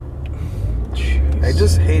I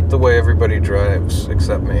just hate the way everybody drives,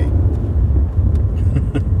 except me.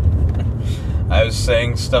 I was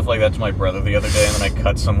saying stuff like that to my brother the other day, and then I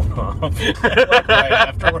cut someone off right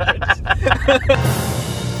afterwards.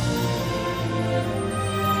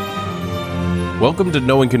 Welcome to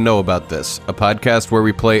No One Can Know About This, a podcast where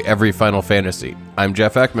we play every Final Fantasy. I'm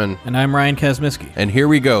Jeff Ekman. And I'm Ryan Kazmiski. And here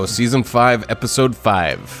we go, Season 5, Episode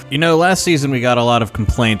 5. You know, last season we got a lot of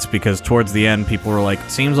complaints because towards the end people were like, it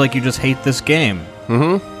seems like you just hate this game.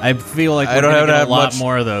 Mm-hmm. I feel like we're going to get a lot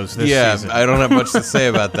more of those this season. Yeah, I don't have much to say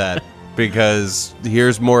about that, because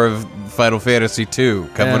here's more of Final Fantasy 2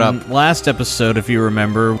 coming up. Last episode, if you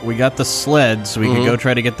remember, we got the sled so we could go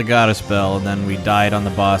try to get the Goddess Bell, and then we died on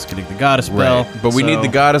the boss getting the Goddess Bell. But we need the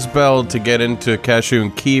Goddess Bell to get into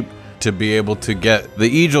Cashew Keep to be able to get the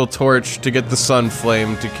Egil Torch to get the Sun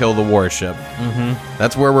Flame to kill the warship. Mm-hmm.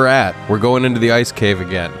 That's where we're at. We're going into the Ice Cave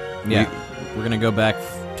again. Yeah, we're going to go back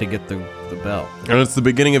to get the bell. And it's the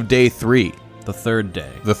beginning of Day 3. The third day.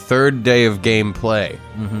 The third day of gameplay.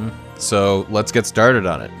 Mm-hmm. So let's get started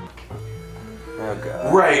on it. Oh,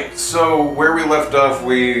 God. Right, so where we left off,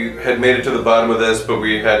 we had made it to the bottom of this, but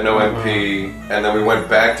we had no MP, and then we went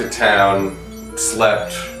back to town,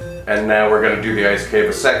 slept, and now we're going to do the Ice Cave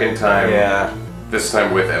a second time. Yeah. This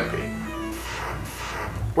time with MP.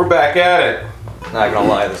 We're back at it. Not gonna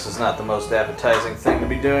lie, this is not the most appetizing thing to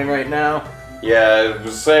be doing right now. Yeah, I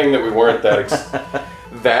was saying that we weren't that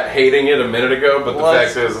that hating it a minute ago, but the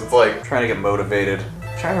fact is, it's like... I'm trying to get motivated.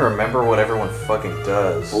 I'm trying to remember what everyone fucking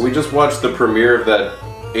does. Well, we just watched the premiere of that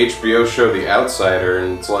HBO show, The Outsider,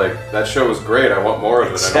 and it's like, that show was great, I want more of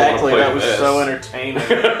it. Exactly, I don't want to play that was this. so entertaining.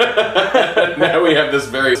 Now we have this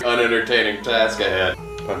very unentertaining task ahead.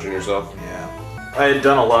 Punching yourself? Yeah. I had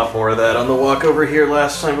done a lot more of that on the walk over here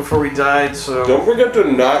last time before we died, so... Don't forget to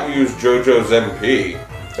not use JoJo's MP.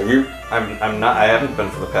 Have you? I'm not, I haven't been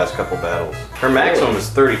for the past couple battles. Her maximum is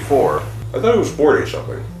 34. I thought it was 40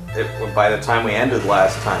 something. By the time we ended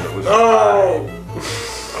last time, it was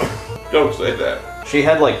 5. Don't say that. She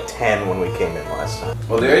had like 10 when we came in last time.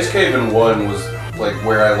 Well, the Ice Cave in 1 was like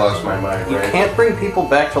where I lost my mind, You right? can't bring people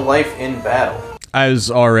back to life in battle. I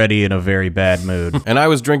was already in a very bad mood. And I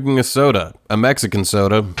was drinking a soda, a Mexican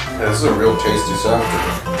soda. Yeah, this is a real tasty soft drink.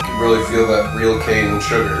 You can really feel that real cane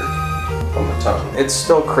sugar on the tongue. It's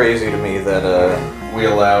still crazy to me that We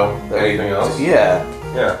allow anything else? Yeah.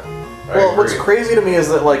 Yeah. Well, what's crazy to me is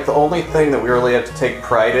that, like, the only thing that we really have to take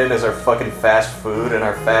pride in is our fucking fast food, and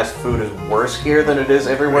our fast food is worse here than it is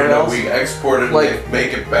everywhere else. We export it, Like- and they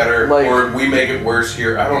make it better, like- or we make it worse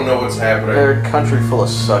here. I don't know what's happening. They're a country full of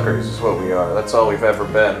suckers is what we are. That's all we've ever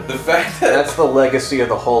been. The fact that... That's the legacy of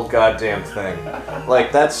the whole goddamn thing.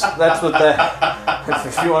 Like, that's what that...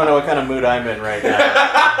 If you want to know what kind of mood I'm in right now.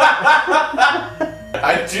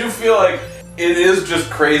 I do feel like it is just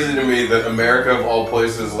crazy to me that America, of all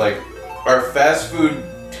places, like, our fast food,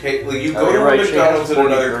 like, you go to you're right, McDonald's she in has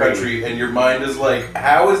another 43. country and your mind is like,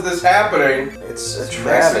 how is this happening? It's a Mexico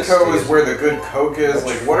travesty. is where the good Coke is.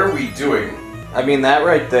 Like, what are we doing? I mean, that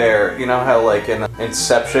right there, you know how, like, in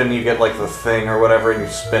Inception, you get, like, the thing or whatever, and you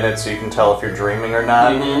spin it so you can tell if you're dreaming or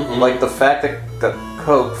not? Like, the fact that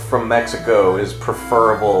Coke from Mexico is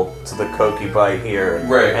preferable to the Coke you buy here.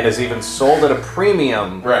 Right. And is even sold at a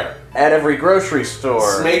premium Right. at every grocery store.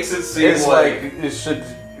 This makes it seem it's like, it should...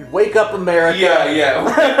 Wake up, America! Yeah.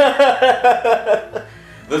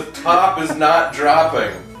 The top is not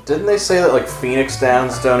dropping. Didn't they say that, like, Phoenix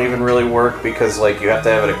Downs don't even really work because, like, you have to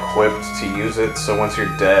have it equipped to use it, so once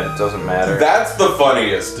you're dead, it doesn't matter? That's the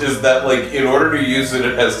funniest, is that, like, in order to use it,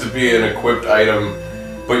 it has to be an equipped item,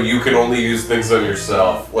 but you can only use things on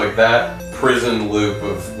yourself. Like, that prison loop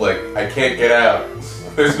of, like, I can't get out.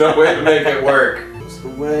 There's no way to make it work. What's the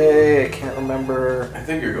way? I can't remember. I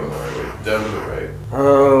think you're going the right way. Down to the right.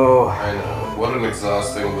 Oh, I know. What an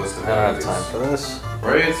exhausting list of I don't have abilities. time for this.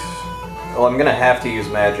 Right? Well, I'm gonna have to use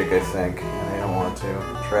magic, I think, and I don't want to.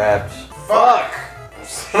 Traps. Fuck!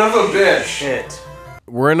 Son of a bitch! Shit.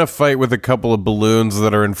 We're in a fight with a couple of balloons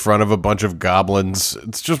that are in front of a bunch of goblins.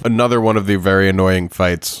 It's just another one of the very annoying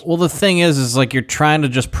fights. Well, the thing is like you're trying to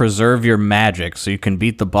just preserve your magic so you can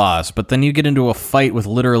beat the boss, but then you get into a fight with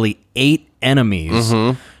literally 8 enemies.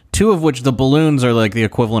 2 of which the balloons are like the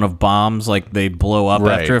equivalent of bombs, like they blow up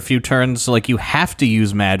Right. after a few turns, so like you have to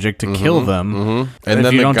use magic to kill them. And And then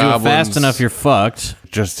if you the don't do it fast goblins- enough, you're fucked.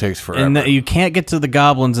 It just takes forever. And you can't get to the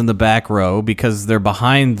goblins in the back row because they're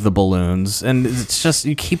behind the balloons, and it's just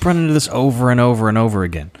you keep running into this over and over and over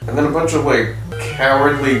again. And then a bunch of, like,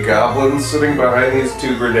 cowardly goblins sitting behind these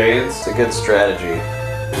 2 grenades. It's a good strategy.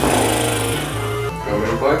 Want me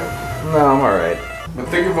to play? No, I'm alright. But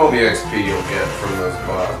think of all the XP you'll get from those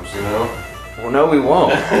bombs, you know? Well, no, we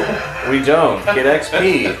won't. We don't. Get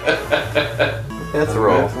XP.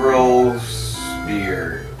 Mithril. Mithril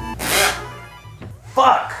spear.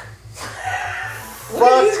 Fuck! Look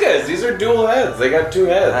at these guys. These are dual heads. They got 2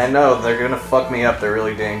 heads. I know, they're gonna fuck me up. They're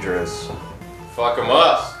really dangerous. Fuck them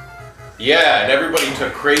up. Yeah, and everybody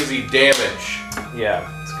took crazy damage. Yeah,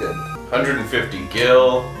 it's good. 150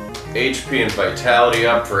 gil, HP and vitality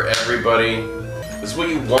up for everybody. This is what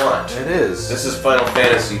you want. It is. This is Final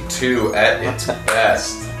Fantasy II at its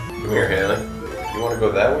best. Come here, Haley. You want to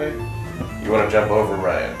go that way? You want to jump over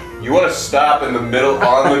Ryan? You want to stop in the middle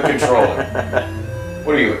on the controller?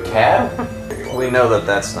 What are you, a cat? We know that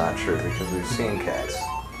that's not true because we've seen cats.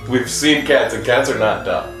 We've seen cats, and cats are not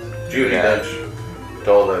dumb. Judy Yeah. Dench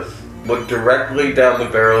told us, look directly down the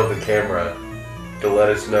barrel of the camera to let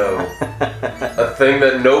us know a thing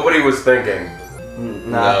that nobody was thinking.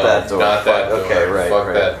 Not that door. Not that door. Okay, right. Fuck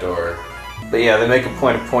right. that door. But yeah, they make a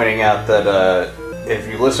point of pointing out that if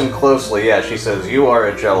you listen closely, yeah, she says, you are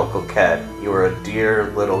a jellicle cat. You are a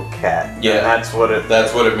dear little cat. Yeah. And that's what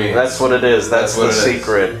it means. That's what it is. That's what the it is.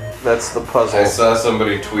 secret. That's the puzzle. I saw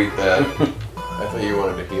somebody tweet that. I thought you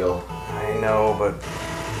wanted to heal. I know, but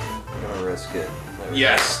I'm gonna risk it.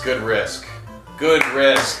 Yes, good risk. Good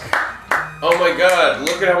risk. Oh my god,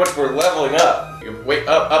 look at how much we're leveling up. Wait,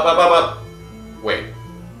 up. Wait.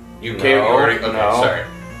 You came, you already, okay, no. sorry.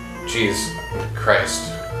 Jeez, Christ.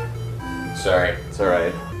 Sorry. It's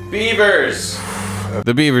alright. Beavers!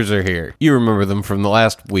 The beavers are here. You remember them from the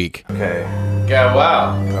last week. Okay. Yeah,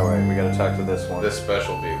 wow. Alright, we gotta talk to this one. This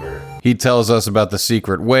special beaver. He tells us about the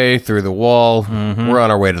secret way through the wall. We're on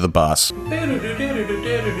our way to the boss. You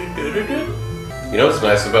know what's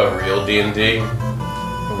nice about real D&D?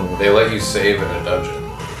 They let you save in a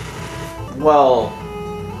dungeon. Well,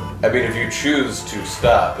 I mean, if you choose to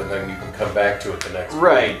stop, and then you can come back to it the next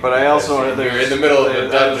right, week, but I also because wanted you're in the middle of the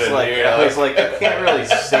dungeon. I was like, you can't really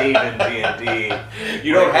save in D&D.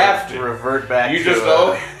 You don't have to. Revert back You to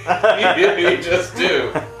just you just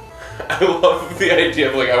do. I love the idea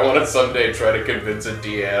of, like, I want to someday try to convince a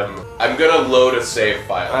DM. I'm gonna load a save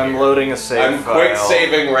file. I'm here. loading a save I'm file. quick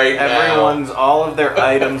saving right Everyone's, all of their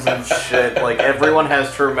items and shit, like, everyone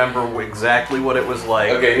has to remember exactly what it was like.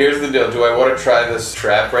 now. Okay, here's the deal. Do I want to try this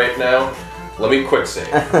trap right now? Let me quick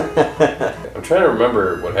save. I'm trying to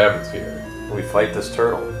remember what happens here. We fight this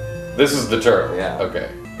turtle. This is the turtle. Yeah. Okay.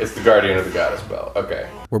 It's the Guardian of the Goddess Bell. Okay.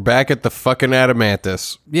 We're back at the fucking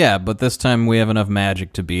Adamantus. Yeah, but this time we have enough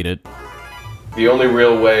magic to beat it. The only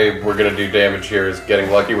real way we're gonna do damage here is getting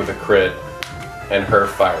lucky with a crit and her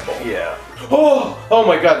fireball. Yeah. Oh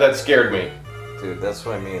my god, that scared me. Dude, that's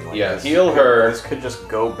what I mean. Like, Yeah, heal her. This could just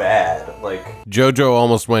go bad. Like, Jojo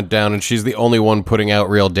almost went down, and she's the only one putting out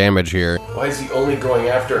real damage here. Why is he only going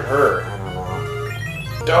after her? I don't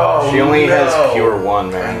know. Oh, She only no. has Cure 1,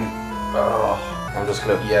 man. Oh. I'm just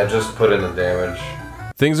gonna... Yeah, just put in the damage.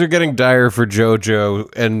 Things are getting dire for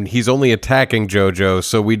Jojo, and he's only attacking Jojo,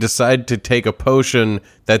 so we decide to take a potion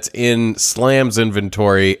that's in Slam's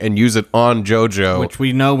inventory and use it on Jojo. Which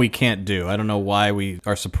we know we can't do. I don't know why we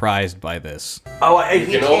are surprised by this. Oh, he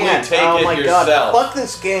can only can't. take oh it my yourself. god, fuck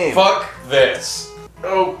this game. Fuck this.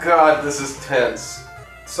 Oh god, this is tense.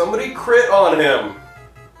 Somebody crit on him.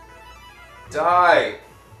 Die.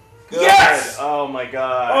 Good. Yes! Oh my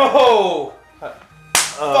god. Oh!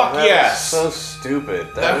 Oh, fuck that yes. was so stupid.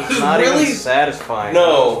 That That was was not really- even satisfying.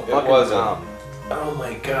 No, That was it fucking wasn't. dumb. Oh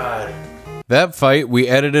my god. That fight, we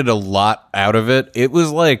edited a lot out of it. It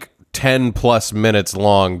was like 10 plus minutes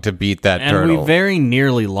long to beat that And turtle. we very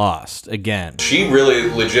nearly lost again. She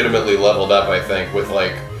really legitimately leveled up, I think, with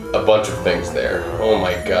like a bunch of things there. Oh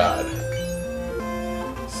my god.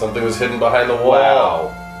 Something was hidden behind the wall.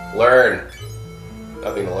 Wow. Learn.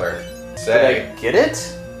 Nothing to learn. Did Say. I get it?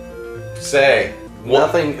 Say.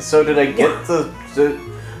 Nothing. So did I get the...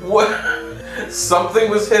 What? Something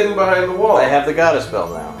was hidden behind the wall. I have the goddess spell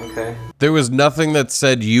now. Okay. There was nothing that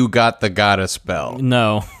said you got the goddess spell.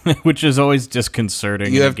 No, which is always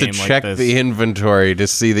disconcerting. You in have a to game check like this. E the inventory to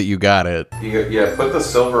see that you got it. Yeah, put the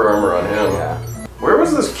silver armor on him. Yeah. Where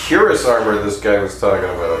was this Curus armor this guy was talking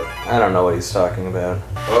about? I don't know what he's talking about.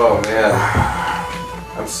 Oh man.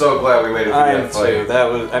 I'm so glad we made it through I that am fight. too.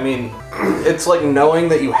 That was... I mean, it's like knowing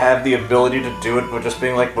that you have the ability to do it, but just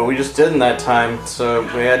being like, but we just didn't that time, so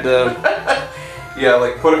we had to... Yeah,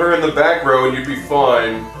 like put her in the back row and you'd be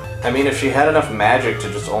fine. I mean, if she had enough magic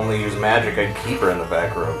to just only use magic, I'd keep her in the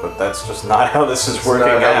back row, but that's just not how this is working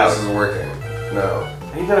Not how out. this is working. No.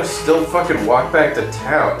 And you gotta still fucking walk back to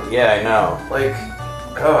town. Yeah, I know. Like,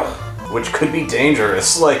 ugh. Which could be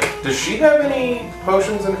dangerous, like... Does she have any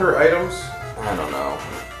potions in her items? I don't know.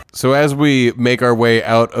 So as we make our way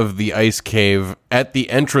out of the ice cave, at the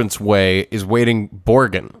entranceway is waiting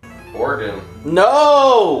Borgin. Borgin.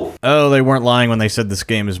 No! Oh, they weren't lying when they said this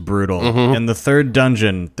game is brutal. In the third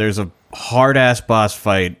dungeon, there's a hard-ass boss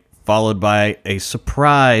fight, followed by a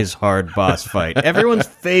surprise hard boss fight. Everyone's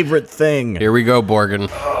favorite thing. Here we go, Borgin.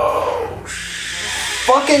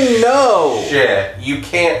 Fucking no! Shit, you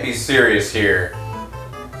can't be serious here.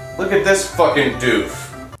 Look at this fucking doof.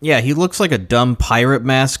 Yeah, he looks like a dumb pirate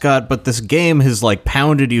mascot, but this game has, like,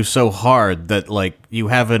 pounded you so hard that, like, you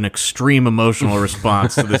have an extreme emotional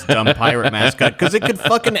response to this dumb pirate mascot, because it could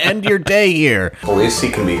fucking end your day here. At least he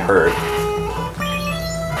can be hurt.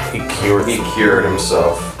 He cured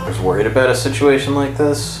himself. I was worried about a situation like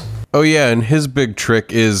this. Oh yeah, and his big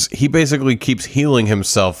trick is he basically keeps healing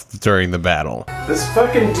himself during the battle. This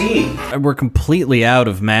fucking D. We're completely out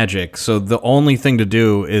of magic, so the only thing to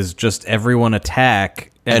do is just everyone attack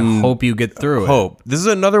and hope you get through it. Hope. This is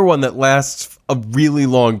another one that lasts a really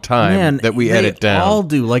long time Man, that we they edit down. all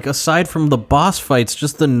do. Like, aside from the boss fights,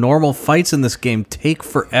 just the normal fights in this game take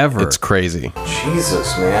forever. It's crazy.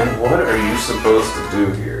 Jesus, man. What are you supposed to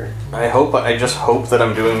do here? I just hope that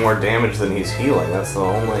I'm doing more damage than he's healing. That's the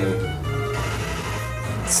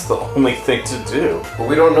only thing to do. But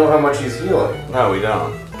we don't know how much he's healing. No, we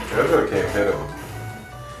don't. Jojo can't hit him.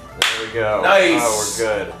 There we go. Nice. Oh, we're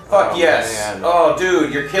good. Fuck oh, yes. Man. Oh,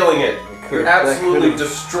 dude, you're killing it. You're absolutely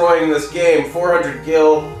destroying this game. 400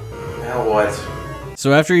 gil. Now what?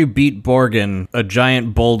 So after you beat Borgin, a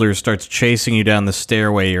giant boulder starts chasing you down the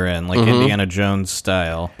stairway you're in, like Indiana Jones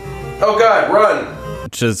style. Oh god, run!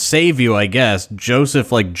 To save you, I guess,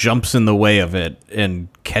 Joseph, like, jumps in the way of it and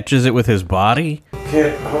catches it with his body.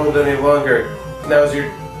 Can't hold any longer. Now's your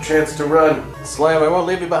chance to run. Slam, I won't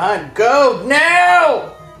leave you behind. Go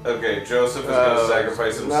now! Okay, Joseph is gonna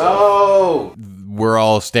sacrifice himself No! We're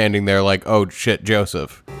all standing there like, oh shit,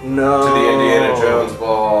 Joseph. No. to the Indiana Jones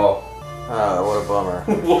ball. Oh, what a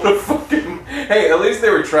bummer. What a fucking... Hey, at least they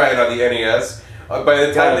were trying on the NES. By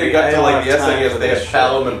the time they got to like the SNES, they had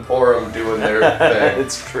Palom and Porum doing their thing.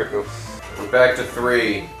 It's true. We're back to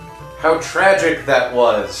 3. How tragic that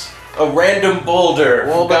was. A random boulder.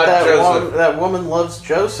 Well, but got Joseph. that woman loves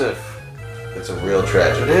Joseph. It's a real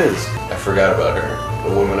tragedy. It is. I forgot about her.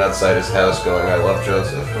 The woman outside his house going, I love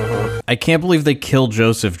Joseph. I can't believe they kill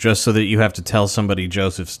Joseph just so that you have to tell somebody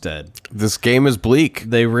Joseph's dead. This game is bleak.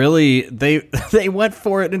 They really, they went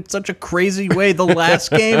for it in such a crazy way. The last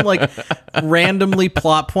game, like, randomly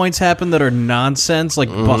plot points happen that are nonsense. Like,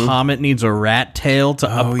 Bahamut needs a rat tail to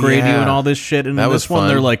upgrade you yeah. and all this shit. And That in was this one, fun.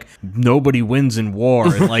 they're like, nobody wins in war.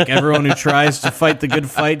 And, like, everyone who tries to fight the good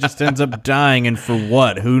fight just ends up dying. And for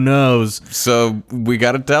what? Who knows? So we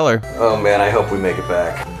gotta tell her. Oh man, I hope we make it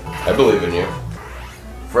back. I believe in you.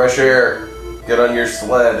 Fresh air. Get on your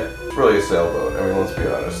sled. It's really a sailboat. I mean, let's be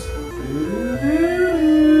honest.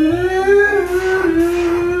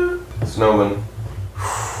 Snowman.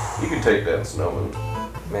 You can take that, Snowman.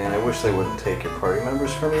 Man, I wish they wouldn't take your party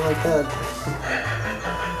members from me like that.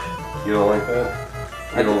 You don't like that?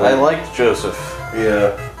 I liked Joseph.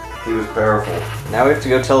 Yeah. He was powerful. Now we have to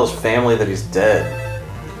go tell his family that he's dead.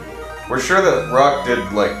 We're sure that Rock did,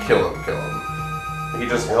 like, kill him. He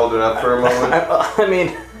just held it up for a moment. I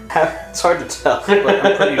mean, it's hard to tell, but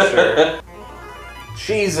I'm pretty sure.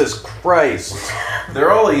 Jesus Christ.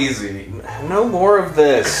 They're all easy. No more of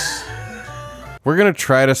this. We're gonna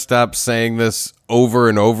try to stop saying this over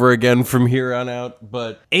and over again from here on out,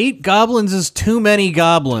 but 8 goblins is too many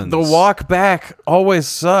goblins. the walk back always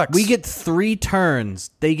sucks. We get 3 turns.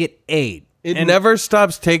 They get 8. It never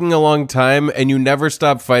stops taking a long time, and you never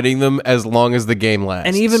stop fighting them as long as the game lasts.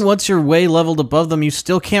 And even once you're way leveled above them, you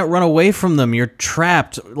still can't run away from them. You're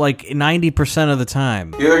trapped like 90% of the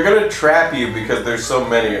time. Yeah, they're gonna trap you because there's so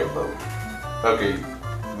many of them. Okay,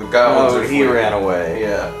 the goblins are Oh, he fleeing. ran away.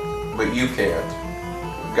 Yeah, but you can't.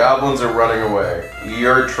 Goblins are running away.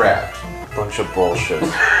 You're trapped. Bunch of bullshit.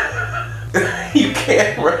 You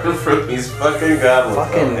can't run from these fucking goblins.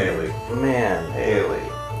 Fucking Oh, Haley. man. Haley.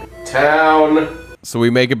 Town. So we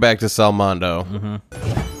make it back to Salmondo.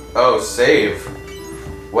 Oh, save.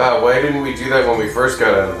 Wow, why didn't we do that when we first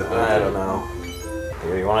got out of the I don't know.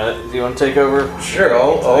 Do you want to take over? Sure,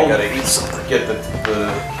 I'll I gotta eat something. get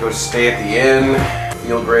the go stay at the inn.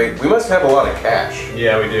 Feel great. We must have a lot of cash.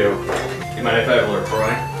 Yeah, we do. You mind if I have a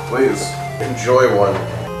LaCroix? Please enjoy one.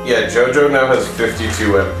 Yeah, Jojo now has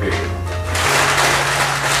 52 MP.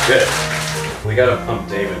 Good. We gotta pump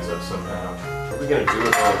David's up somehow. What are we gonna do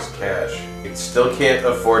with all this cash? We still can't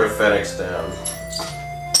afford a Fenix down.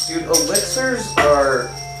 Dude, elixirs are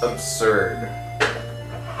absurd.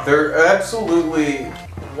 They're absolutely...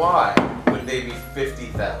 Why would they be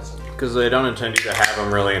 50,000? Because they don't intend you to have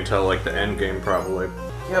them really until, like, the end game, probably.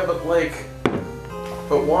 Yeah, but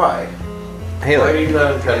why? Haley. Why do you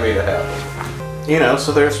not intend me to have them? You know,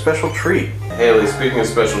 so they're a special treat. Haley, speaking of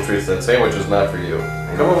special treats, that sandwich is not for you.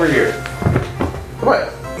 Come over here. Come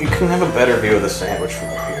on. You can have a better view of the sandwich from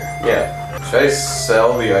up here. Yeah. Should I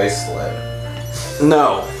sell the ice sled?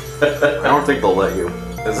 No. I don't think they'll let you.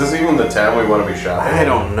 Is this even the town we want to be shopping? I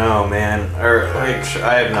don't know, man. Or, like,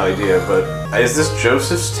 I have no idea, but is this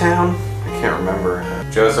Joseph's town? I can't remember.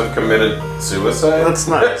 Joseph committed suicide? That's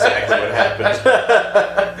not exactly what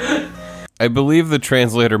happened. I believe the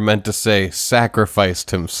translator meant to say sacrificed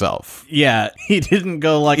himself. Yeah, he didn't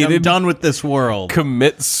go like, I'm done with this world.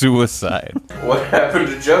 Commit suicide. What happened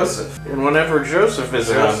to Joseph? And whenever Joseph is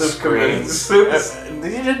on Joseph screen, committed suicide.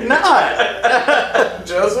 he did not.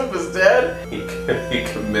 Joseph is dead? He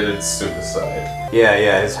committed suicide.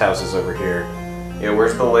 Yeah, his house is over here. Yeah,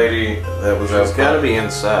 where's the lady that was It's gotta be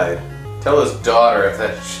inside. Tell his daughter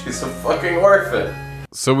that she's a fucking orphan.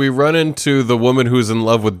 So we run into the woman who's in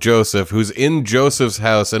love with Joseph, who's in Joseph's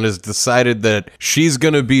house and has decided that she's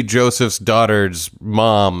going to be Joseph's daughter's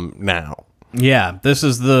mom now. Yeah, this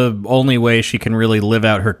is the only way she can really live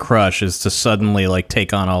out her crush is to suddenly, like,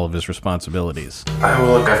 take on all of his responsibilities. I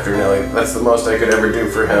will look after Nelly. That's the most I could ever do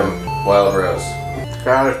for him. Wild Rose.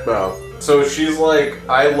 Gosh, Bell. So she's like,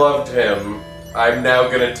 I loved him. I'm now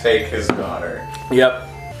gonna take his daughter. Yep.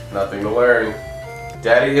 Nothing to learn.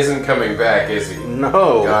 Daddy isn't coming back, is he?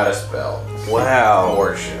 No. Goddess Bell. Wow.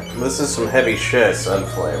 Worship. This is some heavy shit.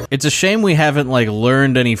 Sunflame. It's a shame we haven't, like,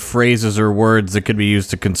 learned any phrases or words that could be used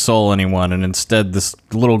to console anyone, and instead this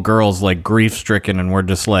little girl's, like, grief-stricken, and we're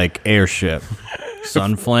just like, airship.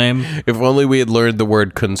 Sunflame. If only we had learned the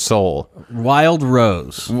word console. Wild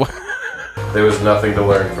Rose. There was nothing to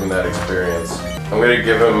learn from that experience. I'm gonna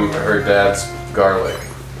give him her dad's garlic.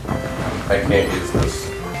 I can't use this.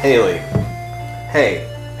 Haley. Hey.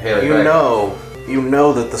 Haley, You back.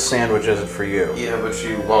 know that the sandwich isn't for you. Yeah, but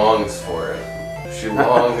she longs for it. She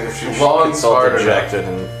longs It's all hard dejected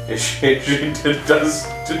enough. and She does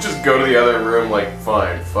to just go to the other room like,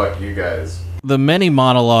 fine, fuck you guys. The many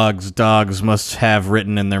monologues dogs must have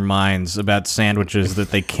written in their minds about sandwiches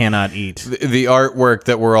that they cannot eat. The artwork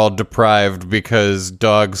that we're all deprived because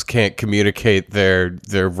dogs can't communicate their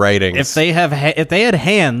writings. If they had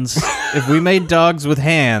hands, if we made dogs with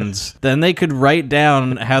hands, then they could write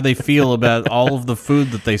down how they feel about all of the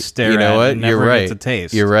food that they stare you know at what? and never You're right. get to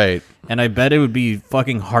taste. You're right. And I bet it would be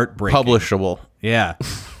fucking heartbreaking. Publishable. Yeah.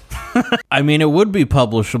 I mean, it would be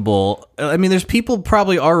publishable. I mean, there's people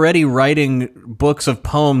probably already writing books of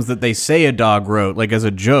poems that they say a dog wrote, like as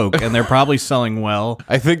a joke, and they're probably selling well.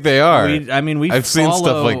 I think they are. I've seen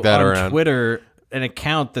stuff like that on around. Twitter an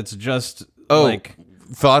account that's just like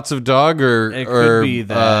Thoughts of Dog It could be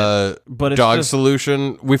that, but it's Dog just-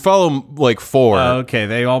 Solution. We follow like 4. Okay,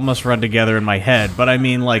 they almost run together in my head, but I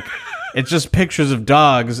mean, like, it's just pictures of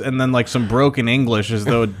dogs and then like some broken English as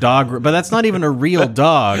though a dog, but that's not even a real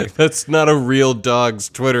dog. That's not a real dog's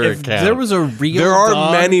Twitter If account. there was a real There are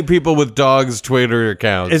dog- many people with dogs' Twitter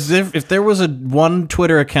accounts. As if there was one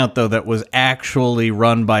Twitter account though that was actually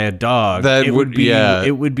run by a dog, That it would- be yeah.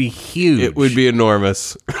 it would be huge. It would be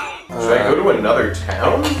enormous. Should I go to another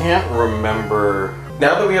town? can't remember.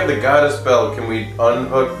 Now that we have the Goddess Bell, can we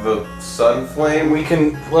unhook the Sunflame? We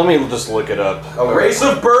can. Let me just look it up. A race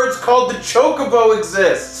of birds called the Chocobo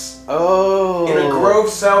exists Oh. in a grove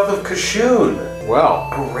south of Kashoon. Wow.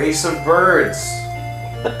 A race of birds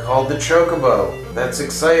called the Chocobo. That's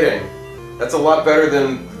exciting. That's a lot better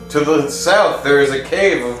than to the south. There is a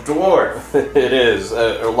cave of dwarf. It is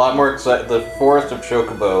a lot more exciting. The Forest of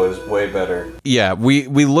Chocobo is way better. Yeah, we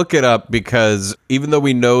look it up because even though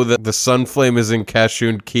we know that the Sunflame is in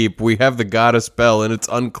Kashoon Keep, we have the Goddess Bell, and it's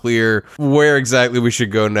unclear where exactly we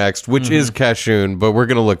should go next, which is Kashoon, but we're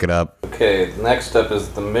going to look it up. Okay, next up is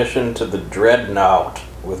the mission to the Dreadnought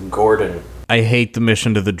with Gordon. I hate the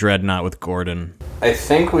mission to the Dreadnought with Gordon. I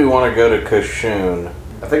think we want to go to Kashoon.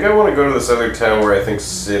 I think I want to go to this other town where I think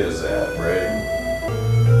Sid is at,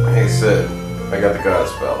 right? Hey Sid, I got the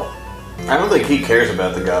Goddess Bell. I don't think he cares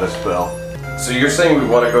about the Goddess Bell. So you're saying we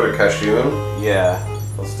want to go to Kashoon? Yeah.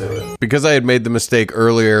 Let's do it. Because I had made the mistake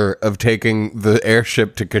earlier of taking the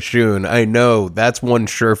airship to Kashoon, I know that's one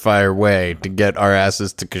surefire way to get our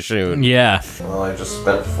asses to Kashoon. Yeah. Well, I just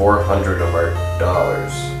spent 400 of our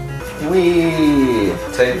dollars. Wee.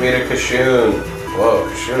 Take me to Kashoon. Whoa,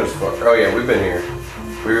 Kashoon is fucked. Oh yeah, we've been here.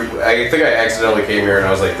 I think I accidentally came here and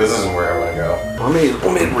I was like, this isn't where I want to go.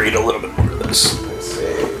 Let me read a little bit more of this. Let's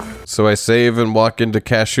save. So I save and walk into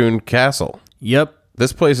Kashoon Castle. Yep.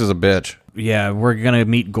 This place is a bitch. Yeah, we're gonna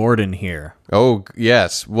meet Gordon here. Oh,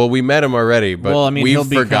 yes. Well, we met him already, but Well, I mean, he'll we've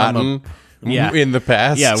become forgotten Yeah. in the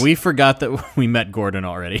past. Yeah, we forgot that we met Gordon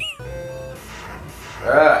already.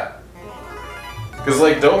 Because,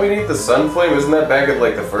 like, don't we need the Sunflame? Isn't that back at,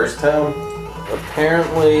 like, the first town?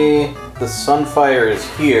 Apparently, the Sunfire is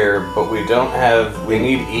here, but we don't have. We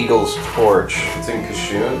need Eagle's Torch. It's in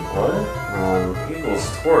Kashyyyk? What?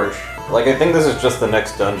 Eagle's Torch? Like, I think this is just the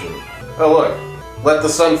next dungeon. Oh, look. Let the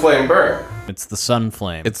Sunflame burn. It's the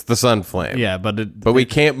Sunflame. It's the Sunflame. Yeah, but we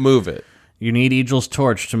can't move it. you need Eagle's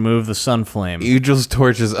Torch to move the Sunflame. Eagle's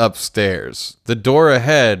Torch is upstairs. The door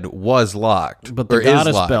ahead was locked. But the or is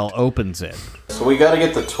Goddess locked. Bell opens it. So we gotta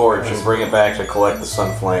get the torch and bring it back to collect the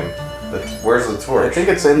Sunflame. Where's the I torch? think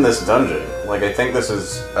it's in this dungeon. Like, I think this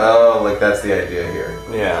is. Oh, like, that's the idea here.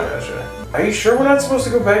 Yeah. Gotcha. Are you sure we're not supposed to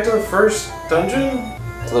go back to the first dungeon?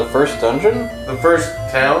 To the first dungeon? The first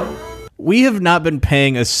town? We have not been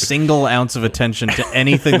paying a single ounce of attention to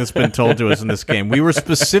anything that's been told to us in this game. We were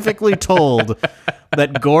specifically told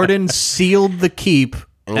that Gordon sealed the keep,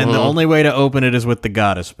 and the only way to open it is with the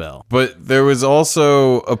Goddess Bell. But there was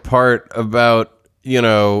also a part about,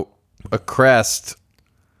 a crest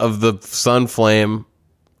of the Sunflame,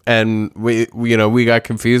 and we got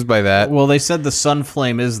confused by that. Well, they said the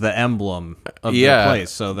Sunflame is the emblem of the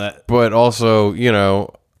place, so that... But also,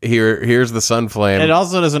 here's the Sunflame. It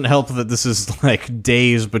also doesn't help that this is, like,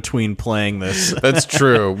 days between playing this. That's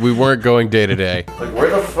true. We weren't going day to day. Like, where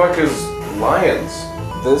the fuck is Lions?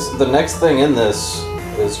 The next thing in this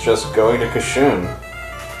is just going to Kashyyyk.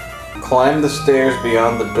 Climb the stairs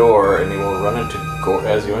beyond the door, and you will run into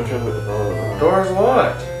as you enter the Door's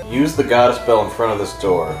locked. Use the Goddess Bell in front of this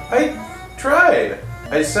door. I tried.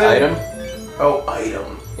 I said... Item? Oh,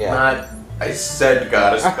 item. Yeah. Not... I said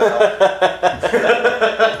Goddess Bell.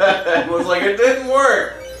 I was like, it didn't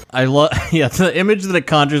work. I love, yeah, the image that it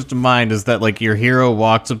conjures to mind is that, like, your hero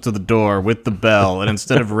walks up to the door with the bell, and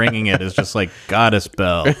instead of ringing it, it's just like, Goddess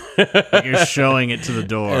Bell. Like, you're showing it to the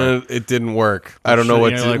door. It didn't work. I don't know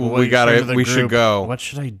what You're to, like, what we you gotta, say to the we group, should go. What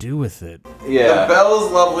should I do with it? Yeah. The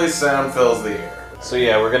bell's lovely sound fills the air. So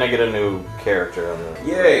yeah, we're gonna get a new character on the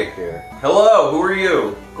Yay. here. Hello, who are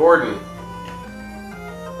you? Gordon.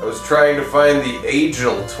 I was trying to find the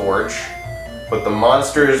Angel Torch, but the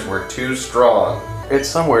monsters were too strong. It's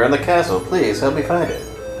somewhere in the castle. Please help me find it.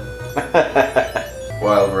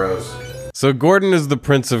 Wild Rose. So Gordon is the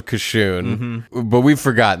Prince of Kashyyyk, but we've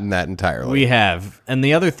forgotten that entirely. We have. And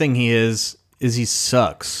the other thing he is he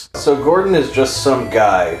sucks. So Gordon is just some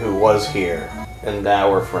guy who was here, and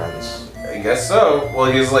now we're friends. I guess so. Well,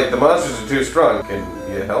 he's like, the monsters are too strong. Can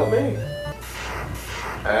you help me?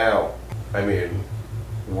 Ow. I mean,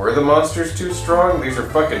 were the monsters too strong? These are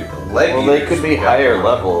fucking leg Well, they eaters could be we got higher going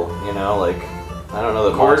on. level, like, I don't know,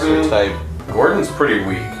 the Gordon- monster type. Gordon's pretty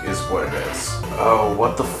weak, is what it is. Oh,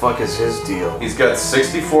 what the fuck is his deal? He's got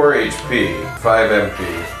 64 HP, 5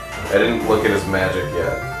 MP. I didn't look at his magic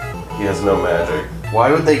yet. He has no magic. Why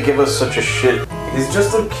would they give us such a shit? He's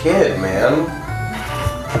just a kid, man.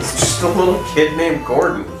 He's just a little kid named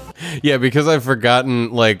Gordon. Yeah, because I've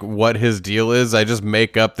forgotten like what his deal is. I just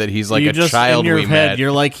make up that he's like you a just, child in your we head, met.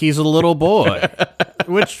 you're like, he's a little boy.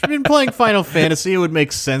 Which, in playing Final Fantasy, it would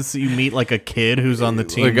make sense that you meet, like, a kid who's on the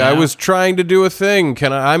team Like I now. was trying to do a thing.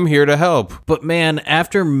 I'm here to help. But man,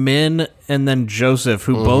 after Min and then Joseph,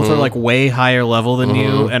 who both are like way higher level than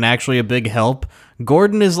you and actually a big help,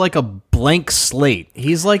 Gordon is like a blank slate.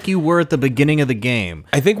 He's like you were at the beginning of the game.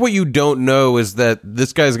 I think what you don't know is that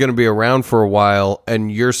this guy's going to be around for a while,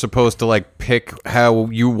 and you're supposed to like pick how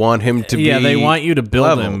you want him to be. Yeah, they want you to build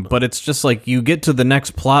leveled. him, but it's just like you get to the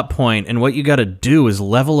next plot point, and what you got to do is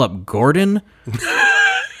level up Gordon.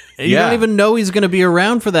 You Yeah. don't even know he's going to be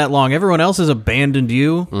around for that long. Everyone else has abandoned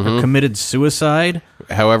you or committed suicide.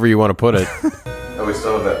 However you want to put it. Oh, we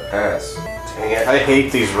still have that pass. Dang it. I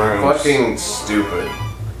hate these rooms. Fucking stupid.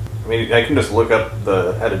 I mean, I can just look up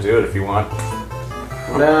how to do it if you want.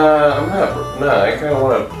 Nah, I'm not. Nah, I kind of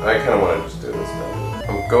want to just do this now.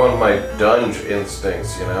 I'm going my dunge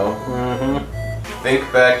instincts, you know? Mm-hmm.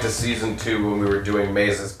 Think back to season 2 when we were doing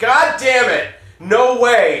mazes. God damn it! No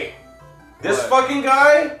way! This fucking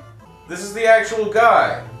guy? This is the actual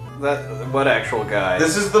guy. What actual guy?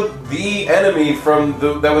 This is the enemy from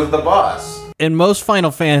that was the boss. In most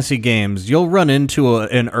Final Fantasy games, you'll run into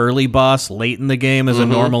an early boss late in the game as a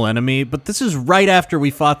normal enemy, but this is right after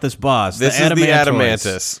we fought this boss. This is the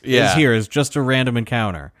Adamantus. Yeah. Is here as just a random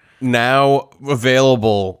encounter. Now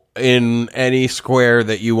available in any square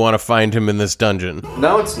that you want to find him in this dungeon.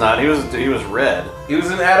 No, it's not. He was red. He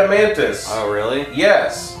was an Adamantus. Oh, really?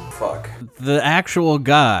 Yes. Fuck. The actual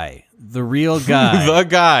guy The real guy. The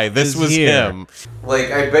guy. This is was here. him.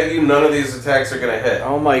 Like, I bet you none of these attacks are gonna hit.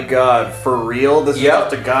 Oh my god, for real? This is Yep.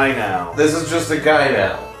 just a guy now. This is just a guy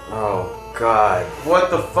now. Oh god. What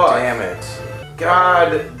the fuck? Damn it.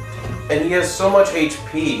 God. And he has so much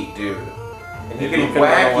HP, dude. And he Maybe can you can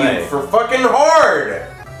whack run you away. for fucking hard!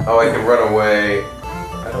 Oh, I can run away.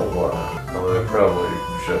 I don't wanna. Although I probably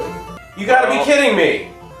should. You gotta be Well- kidding me!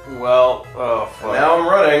 Well, oh fuck. Now I'm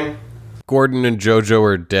running. Gordon and JoJo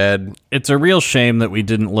are dead. It's a real shame that we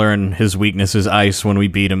didn't learn his weakness is ice when we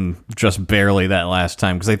beat him just barely that last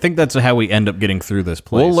time, because I think that's how we end up getting through this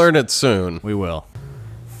place. We'll learn it soon. We will.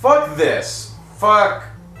 Fuck this. Fuck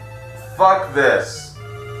this.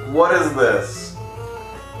 What is this?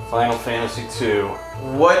 Final Fantasy 2.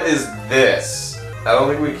 What is this? I don't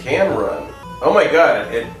think we can run. Oh my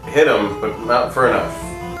god, it hit him, but not for enough.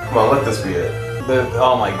 Come on, let this be it.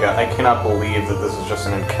 Oh my god, I cannot believe that this is just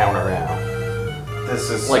an encounter now. This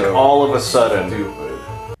is Like so all of a sudden. stupid.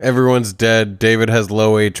 Everyone's dead. David has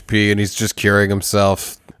low HP and he's just curing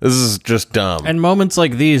himself. This is just dumb. And moments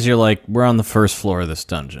like these, you're like, we're on the first floor of this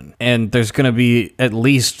dungeon, and there's gonna be at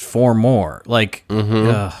least 4 more. Like,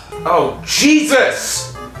 ugh. Oh,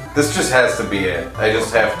 Jesus! This just has to be it. I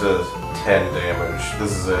just have to 10 damage.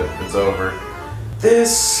 This is it. It's over.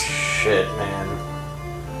 This Shit, man.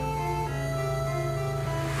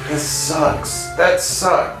 This sucks. That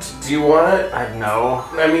sucked. Do you want it? I know.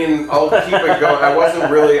 I mean, I'll keep it going. I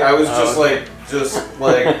wasn't really. I was just like,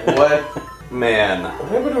 what? Man, What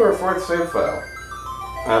happened to our 4th save file?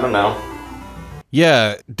 I don't know.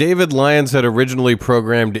 Yeah, David Lyons had originally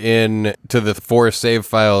programmed in to the 4 save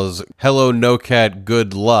files, hello no cat,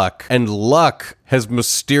 good luck, and luck has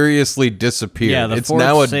mysteriously disappeared. Yeah, the it's fourth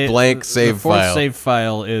now a sa- blank save the fourth file. save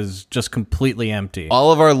file is just completely empty.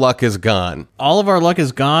 All of our luck is gone. All of our luck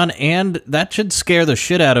is gone, and that should scare the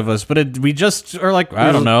shit out of us, but we just are like,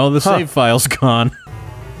 I don't know, the save file's gone.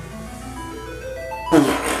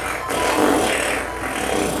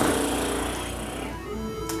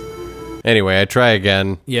 Anyway, I try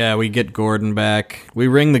again. Yeah, we get Gordon back. We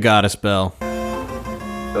ring the goddess bell.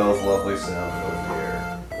 Bell's lovely sound over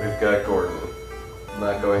here. We've got Gordon.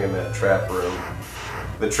 Not going in that trap room.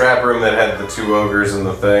 The trap room that had the 2 ogres and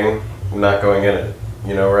the thing. I'm not going in it.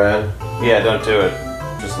 You know, Ryan? Yeah, don't do it.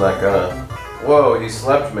 Just not gonna. Whoa, he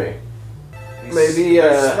slapped me. Maybe,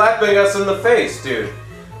 They're slapping us in the face, dude.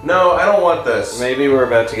 No, I don't want this. Maybe we're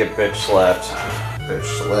about to get bitch slapped. Bitch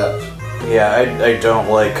slapped. Yeah, I don't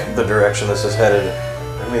like the direction this is headed.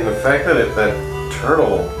 I mean, the fact that that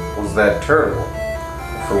turtle was that turtle,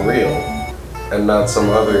 for real, and not some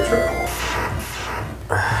other turtle.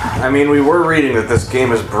 I mean, we were reading that this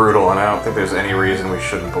game is brutal, and I don't think there's any reason we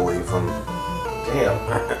shouldn't believe them. Damn,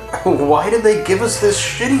 Why did they give us this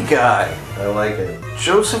shitty guy? I like it.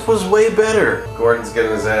 Joseph was way better. Gordon's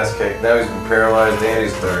getting his ass kicked. Now he's been paralyzed and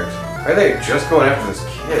he's dark. Why are they just going after this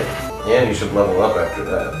kid? And he should level up after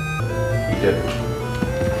that. He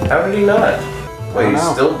didn't. How did he not? Wait, he's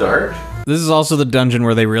know. still dark? This is also the dungeon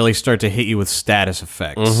where they really start to hit you with status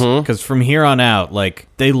effects. Because from here on out, like,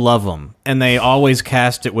 they love them. And they always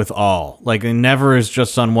cast it with all. Like, it never is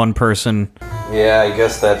just on one person. Yeah, I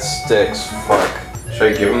guess that sticks. Fuck.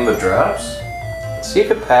 Should I give him the drops? See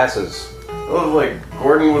if it passes. It was like,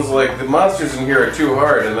 Gordon was like, the monsters in here are too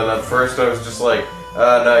hard. And then at first I was just like,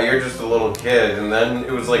 no, you're just a little kid. And then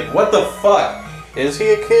it was like, what the fuck? Is he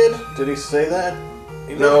a kid? Did he say that?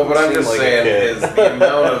 He No, doesn't but I'm seem just like a saying kid. is the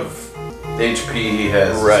amount of HP he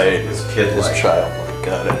has Right. is kid-like. His child.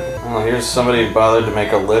 Got it. Well, here's somebody bothered to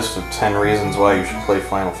make a list of 10 reasons why you should play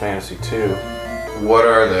Final Fantasy II. What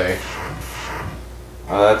are they?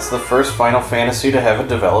 That's the first Final Fantasy to have a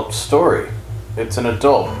developed story. It's an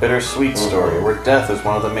adult, bittersweet story where death is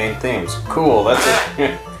one of the main themes. Cool, that's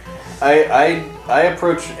it. I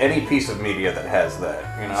approach any piece of media that has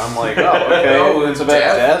that. You know, I'm like, oh, okay, Oh, it's about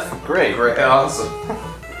death? death? Great. Great, awesome.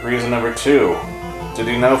 Reason number 2. Did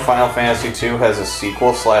you know Final Fantasy II has a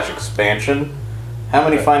sequel/expansion? How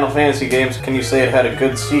many Final Fantasy games can you say it had a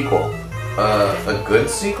good sequel? A good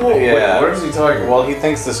sequel? Yeah. Wait, what is he talking about? Well, he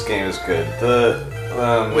thinks this game is good.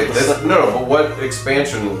 Wait, no, but what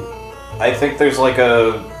expansion? I think there's like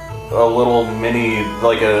a little mini,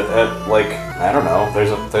 like I don't know.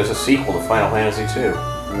 There's a sequel to Final Fantasy II.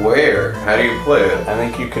 Where? How do you play it? I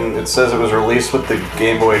think you can. It says it was released with the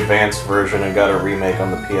Game Boy Advance version and got a remake on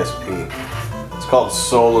the PSP. It's called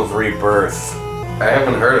Soul of Rebirth. I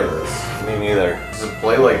haven't heard of this. Me neither. Does it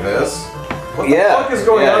play like this? What the Yeah. fuck is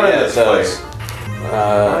going on in Yeah, this it does. fight?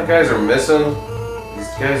 A lot of guys are missing. These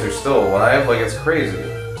guys are still alive. Like, it's crazy.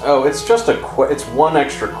 Oh, it's just it's one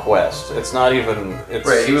extra quest. It's not even. It's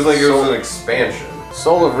Right, he was like, it was so- an expansion.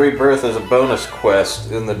 Soul of Rebirth is a bonus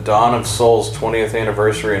quest in the Dawn of Souls 20th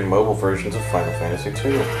anniversary and mobile versions of Final Fantasy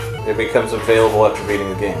II. It becomes available after beating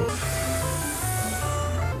the game.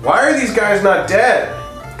 Why are these guys not dead?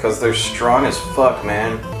 Because they're strong as fuck,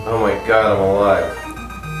 man. Oh my god, I'm alive.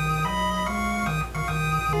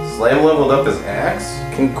 Slam leveled up his axe?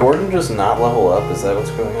 Can Gordon just not level up? Is that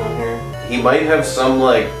what's going on here? He might have some,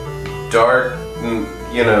 like, dark,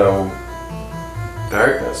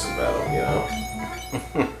 darkness about him,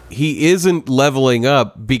 He isn't leveling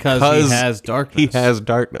up because he has darkness. He has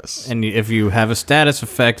darkness. And if you have a status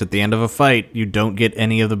effect at the end of a fight, you don't get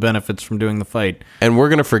any of the benefits from doing the fight. And we're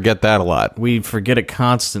going to forget that a lot. We forget it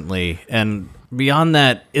constantly. And beyond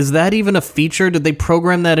that, is that even a feature? Did they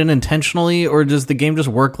program that in intentionally, or does the game just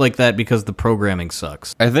work like that because the programming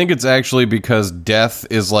sucks? I think it's actually because death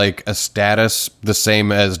is like a status the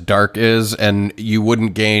same as dark is, and you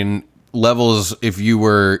wouldn't gain levels if you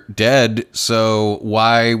were dead, so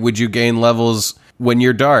why would you gain levels when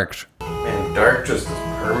you're darked? And dark just is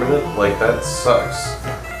permanent? Like, that sucks.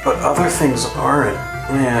 But other things aren't,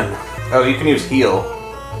 man. Oh, you can use heal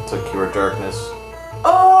to cure darkness.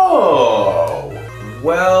 Oh!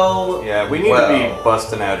 Well... Yeah, we need to be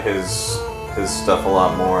busting out his stuff a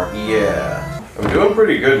lot more. Yeah. I'm doing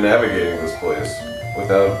pretty good navigating this place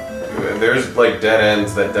without... There's, like, dead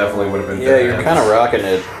ends that definitely would have been dead you're ends. kind of rocking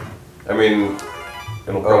it. I mean,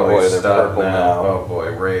 it'll probably boy, they're stop purple now. now. Oh boy,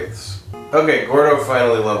 wraiths. Okay, Gordo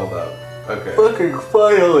finally leveled up. Okay. Fucking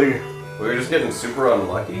finally. We were just getting super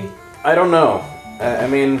unlucky? I don't know. I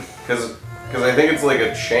mean... Because I think it's like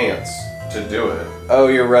a chance to do it. Oh,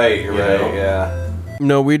 you're right, You know? yeah.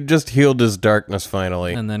 No, we just healed his darkness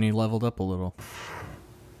finally. And then he leveled up a little.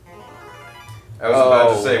 I was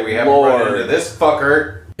about to say, we haven't run into this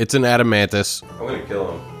fucker. It's an adamantus. I'm gonna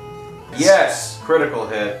kill him. Yes! Critical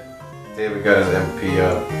hit. David got his MP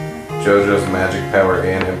up. JoJo's magic power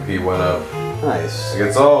and MP went up. Nice. Like,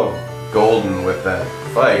 it's all golden with that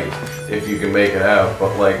fight, if you can make it out,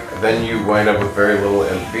 but like, then you wind up with very little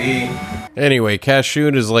MP. Anyway,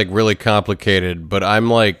 Cashoon is like really complicated, but I'm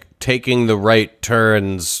like taking the right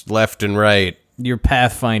turns left and right. You're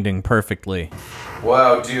pathfinding perfectly.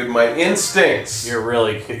 Wow, dude, my instincts!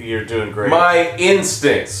 You're doing great. My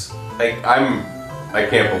instincts! I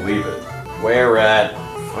can't believe it. Where at?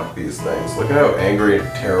 Fuck these things. Look at how angry and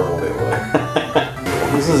terrible they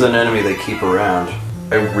look. This is an enemy they keep around.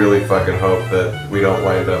 I really fucking hope that we don't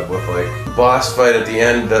wind up with, like, boss fight at the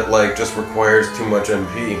end that, like, just requires too much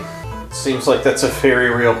MP. Seems like that's a very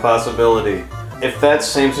real possibility. If that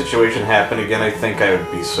same situation happened again, I think I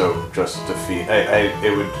would be so just defeat.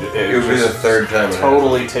 It would It would be the third time it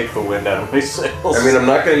totally take the wind out of my sails. I mean, I'm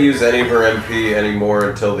not gonna use any of her MP anymore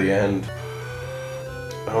until the end.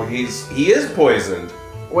 Oh, he is poisoned.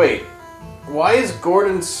 wait, why is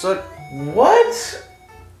Gordon such? What?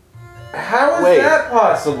 How is Wait. that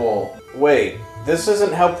possible? Wait, this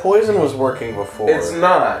isn't how poison was working before. It's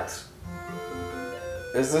not.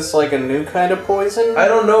 Is this like a new kind of poison? I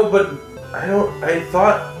don't know, but I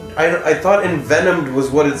thought envenomed was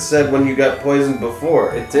what it said when you got poisoned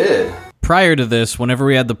before. It did. Prior to this, whenever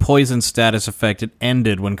we had the poison status effect, it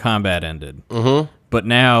ended when combat ended. Mm-hmm. But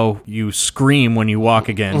now you scream when you walk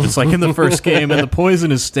again, just like in the first game, and the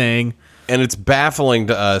poison is staying. And it's baffling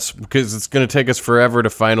to us because it's going to take us forever to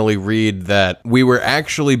finally read that we were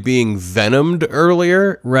actually being venomed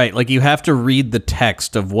earlier. Right, like you have to read the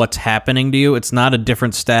text of what's happening to you. It's not a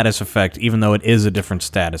different status effect, even though it is a different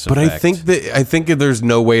status But effect. I think there's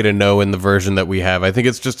no way to know in the version that we have. I think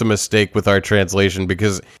it's just a mistake with our translation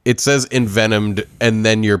because it says envenomed and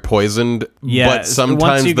then you're poisoned. Yeah, but once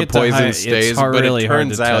sometimes you the get to poison it's stays. hard- But really it hard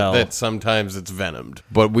turns to out tell. that sometimes it's venomed.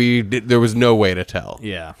 But there was no way to tell.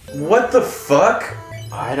 Yeah. What the fuck?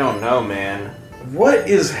 I don't know, man. What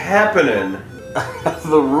is happening?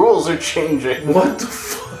 The rules are changing. What the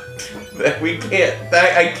fuck?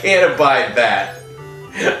 I can't abide that.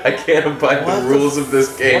 I can't abide What the the rules of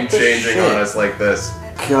this game what the changing shit? on us like this.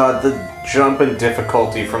 God, the jump in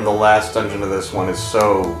difficulty from the last dungeon to this one is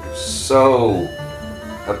so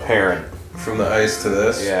apparent. From the ice to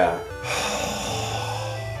this? Yeah.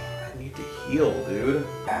 I need to heal, dude.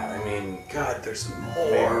 I mean, God, there's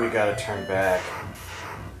maybe more. we gotta turn back.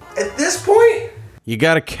 At this point? You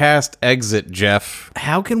got to cast exit, Jeff.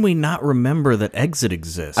 How can we not remember that exit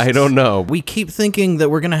exists? I don't know. We keep thinking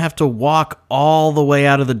that we're going to have to walk all the way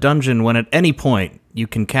out of the dungeon when at any point you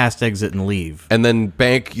can cast exit and leave. And then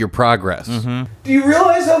bank your progress. Do you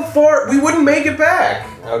realize how far? We wouldn't make it back.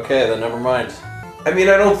 Okay, then never mind. I mean,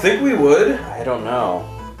 I don't think we would. I don't know.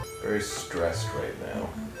 Very stressed right now.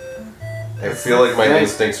 I feel like my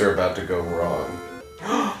instincts are about to go wrong.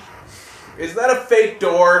 Is that a fake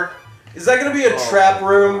door? Is that gonna be a trap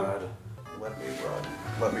room? God. Let me run.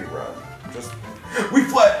 Let me run. Just. We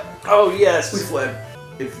fled! Oh, yes. We fled.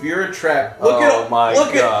 If you're a trap. Look at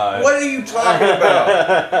what are you talking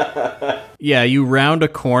about? Yeah, you round a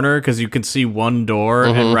corner because you can see one door,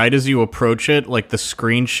 and right as you approach it, like the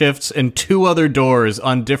screen shifts, and 2 other doors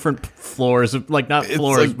on different floors, like not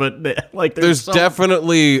floors, but like there's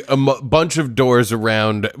definitely a bunch of doors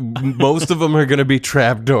around. Most of them are going to be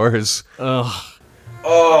trap doors. Ugh.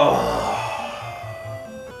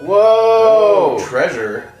 Whoa!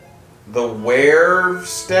 Treasure. The wear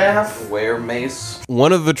staff? Wear mace.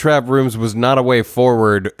 One of the trap rooms was not a way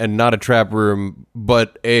forward and not a trap room,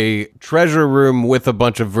 but a treasure room with a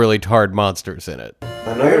bunch of really hard monsters in it.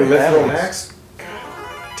 Another Mithril Max?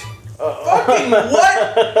 Fucking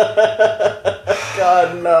what?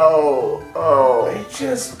 God, no. Oh. I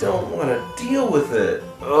just don't want to deal with it.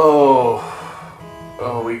 Oh,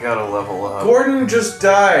 we gotta level up. Gordon just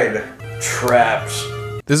died. Trapped.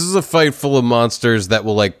 This is a fight full of monsters that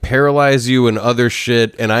will, like, paralyze you and other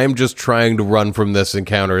shit, and I am just trying to run from this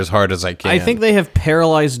encounter as hard as I can. I think they have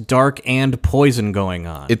paralyzed, dark, and poison going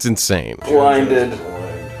on. It's insane. Blinded.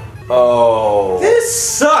 Oh. This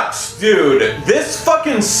sucks, dude. This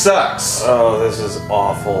fucking sucks. Oh, this is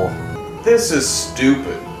awful. This is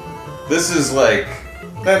stupid. This is like...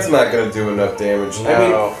 That's not gonna do enough damage. No. I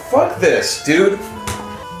mean, fuck this, dude.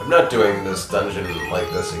 I'm not doing this dungeon like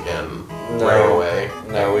this again. Right away.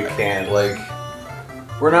 No, we can't. Like,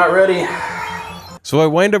 we're not ready. So I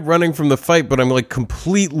wind up running from the fight, but I'm, like,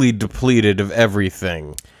 completely depleted of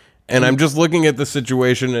everything. And I'm just looking at the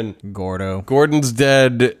situation, and Gordon's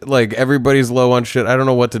dead, like, everybody's low on shit. I don't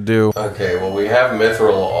know what to do. okay, well, we have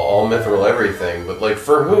all Mithril everything, but, like,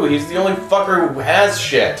 for who? He's the only fucker who has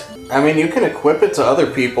shit. I mean, you can equip it to other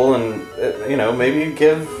people, and, maybe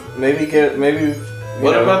give...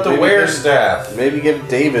 What about the wear staff? Maybe give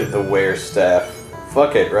David the wear staff.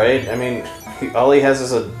 Fuck it, right? I mean, all he has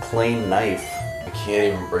is a plain knife. I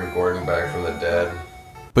can't even bring Gordon back from the dead.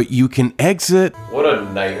 But you can exit. What a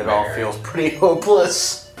nightmare. It all feels pretty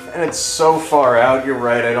hopeless. And it's so far out, you're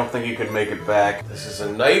right, I don't think you could make it back. This is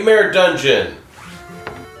a nightmare dungeon.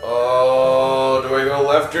 Oh, do I go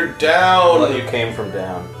left or down? Well, you came from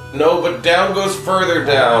down. No, but down goes further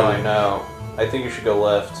down. I know. I think you should go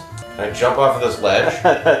left. Can I jump off of this ledge?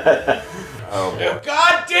 Oh, boy.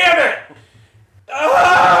 God damn it!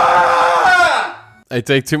 Ah! I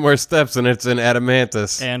take 2 more steps, and it's an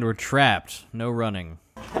Adamantus. And we're trapped. No running.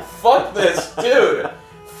 Fuck this, dude!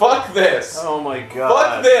 Fuck this! Oh my god.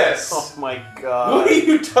 Fuck this! Oh my god. What are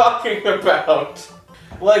you talking about?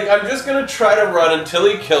 Like, I'm just gonna try to run until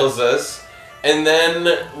he kills us, and then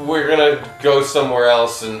we're gonna go somewhere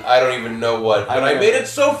else, and I don't even know what. But I made it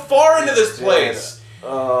so far into this place!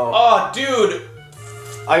 Oh, dude!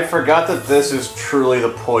 I forgot that this is truly the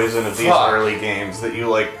poison of these early games, that you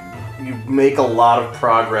make a lot of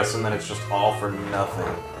progress and then it's just all for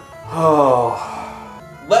nothing. Oh.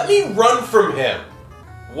 Let me run from him!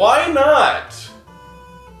 Why not?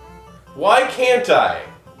 Why can't I?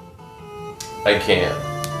 I can't.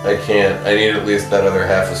 I need at least that other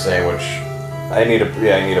half a sandwich. I need a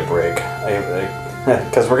break.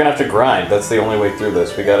 Because we're gonna have to grind. That's the only way through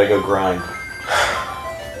this. We gotta go grind.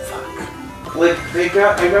 Like, they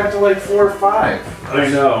got to like 4 or 5. I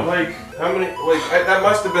know. Like, how many, that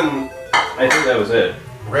must have been... I think that was it.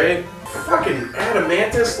 Right? Fucking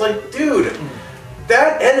Adamantus, like, dude,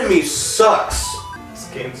 that enemy sucks. This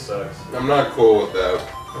game sucks. I'm not cool with that.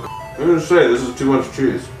 I'm gonna say, this is too much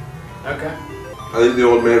cheese. Okay. I think the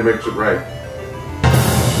old man makes it right.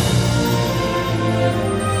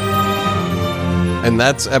 And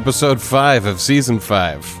that's episode 5 of season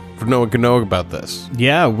 5. No one can know about this.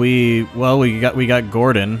 Yeah, we got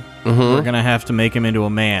Gordon. We're gonna have to make him into a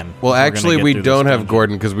man. Well, actually, we don't have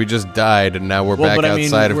Gordon because we just died, and now we're back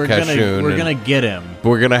outside of Kashyyyn. We're gonna get him.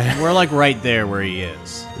 We're like right there where he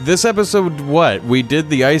is. This episode, what? We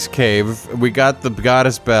did the ice cave, we got the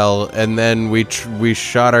goddess bell, and then we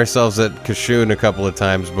shot ourselves at Kashyyyn a couple of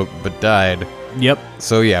times, but died. Yep.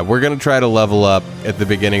 So yeah, we're gonna try to level up at the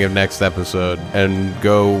beginning of next episode and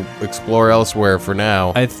go explore elsewhere for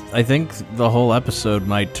now. I think the whole episode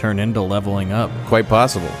might turn into leveling up. Quite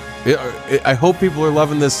possible. I hope people are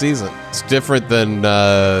loving this season. It's different than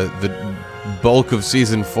the bulk of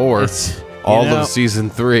season 4. All of season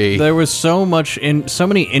 3. There was so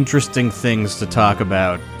many interesting things to talk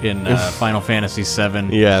about in Final Fantasy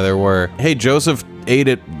VII. Yeah, there were. Hey, Joseph ate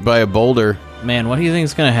it by a boulder. Man, what do you think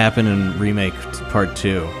is going to happen in Remake Part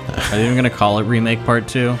 2? Are they even going to call it Remake Part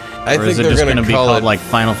 2? I or think is it they're just going to be call called it like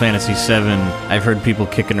Final Fantasy VII? I've heard people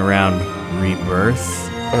kicking around Rebirth.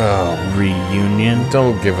 Oh, Reunion.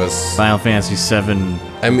 don't give us. Final Fantasy VII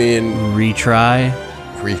I mean, retry.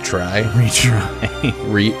 retry,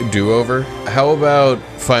 Retry. do-over. How about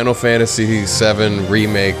Final Fantasy VII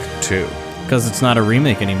Remake 2? Because it's not a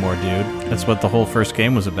remake anymore, dude. That's what the whole first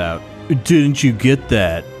game was about. Didn't you get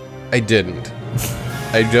that? I didn't.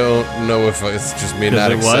 I don't know if it's just me not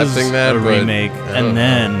Because it was accepting that, a but remake, I and don't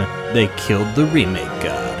then they killed the remake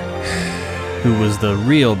god, who was the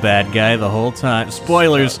real bad guy the whole time.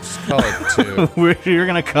 Spoilers. call it 2. You're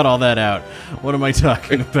gonna cut all that out. What am I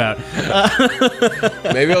talking about?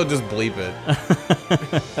 Maybe I'll just bleep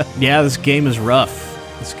it. Yeah, this game is rough.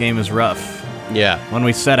 This game is rough. Yeah. When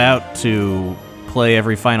we set out to play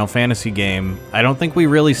every Final Fantasy game, I don't think we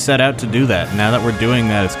really set out to do that. Now that we're doing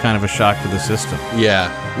that, it's kind of a shock to the system. Yeah.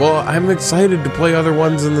 Well, I'm excited to play other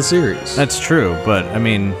ones in the series. That's true, but I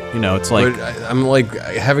mean, you know, it's like But I'm like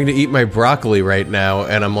having to eat my broccoli right now,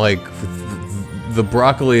 and I'm like, the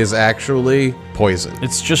broccoli is actually poison.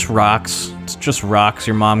 it's just rocks. It's just rocks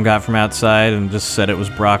your mom got from outside and just said it was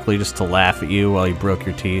broccoli just to laugh at you while you broke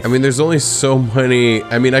your teeth. I mean, there's only so many.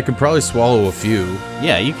 I mean, I could probably swallow a few,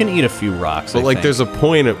 yeah, you can eat a few rocks. but I like, think. there's a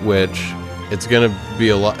point at which it's gonna be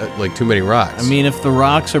a lot, like too many rocks. I mean, if the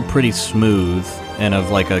rocks are pretty smooth and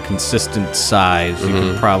of like a consistent size, you Mm-hmm.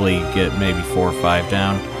 can probably get maybe 4 or 5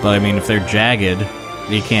 down. But I mean, if they're jagged,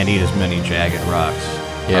 you can't eat as many jagged rocks.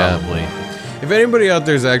 Yeah. Probably. if anybody out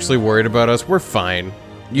there is actually worried about us, we're fine.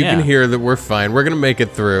 You Yeah. can hear that we're fine. We're gonna make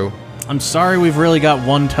it through. I'm sorry we've really got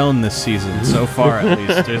one tone this season so far at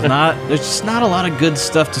least. There's just not a lot of good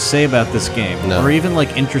stuff to say about this game. No. Or even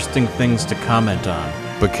like interesting things to comment on.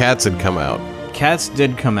 But Cats had come out. Cats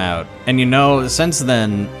did come out, and you know, since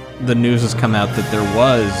then the news has come out that there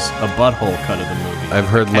was a butthole cut of the movie. I've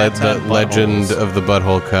heard Cats the had legend buttholes. of the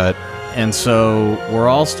butthole cut. And so we're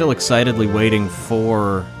all still excitedly waiting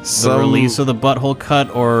for the Some- release of the butthole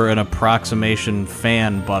cut or an approximation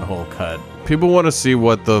fan butthole cut. People want to see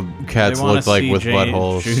what the They cats wanna look like see with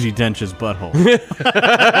buttholes. Judi Dench's butthole.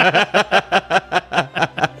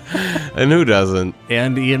 And who doesn't?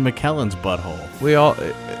 And Ian McKellen's butthole. We all,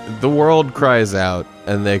 the world cries out,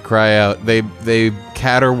 and they cry out. They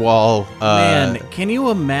caterwaul. Man, can you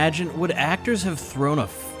imagine? Would actors have thrown a?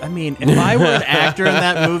 I mean, if I were an actor in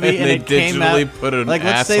that movie and They it came out, digitally put an like,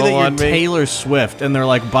 let's say that asshole you're on me. Taylor Swift, and they're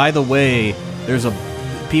like, by the way,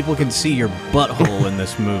 people can see your butthole in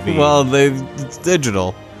this movie. Well, it's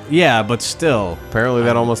digital. yeah, but still, Apparently,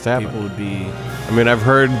 that almost happened. people would be. I mean, I've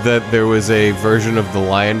heard that there was a version of The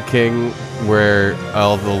Lion King where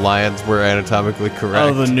all the lions were anatomically correct.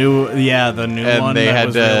 Oh, the new one and they that had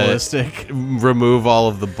was to realistic. remove all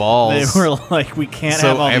of the balls. They were like, we can't so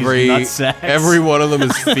have all every these nutsacks. every one of them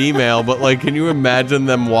is female, but like, can you imagine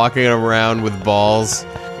them walking around with balls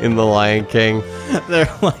in The Lion King?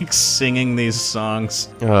 They're like singing these songs.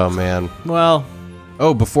 Oh man. Well,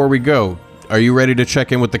 Oh, before we go, are you ready to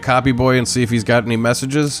check in with the copy boy and see if he's got any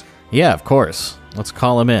messages? yeah, of course. Let's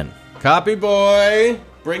call him in. Copy boy,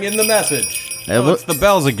 bring in the message. Hey, Oh, look- it's the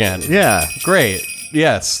bells again. Yeah, Great.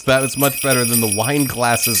 Yes, that was much better than the wine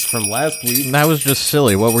glasses from last week. that was just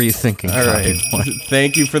silly. What were you thinking? All right.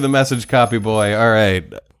 Thank you for the message, copy boy. All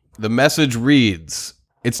right. The message reads,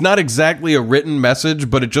 it's not exactly a written message,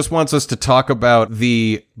 but it just wants us to talk about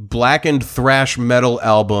the blackened thrash metal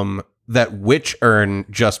album that Witch Urn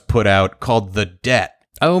just put out called The Debt.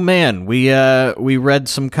 Oh man, we read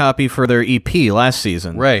some copy for their EP last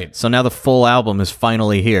season. Right. So now the full album is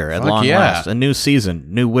finally here at Fuck long yeah. last. A new season,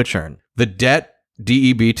 new Witchern. The Debt,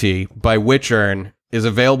 DEBT, by Witch Urn is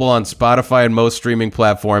available on Spotify and most streaming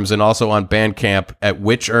platforms and also on Bandcamp at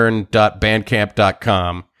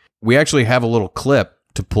witchurn.bandcamp.com. We actually have a little clip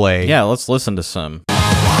to play. Yeah, let's listen to some.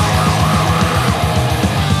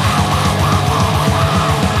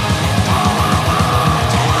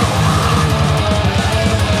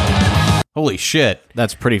 Holy shit.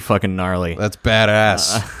 That's pretty fucking gnarly. That's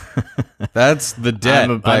badass. That's The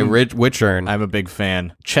Debt by Witch Urn. I'm a big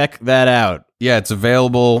fan. Check that out. Yeah, it's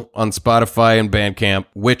available on Spotify and Bandcamp.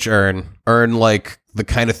 Witch Urn. Urn like the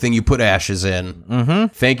kind of thing you put ashes in. Mm-hmm.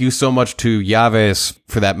 Thank you so much to Yaves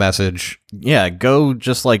for that message. Yeah, go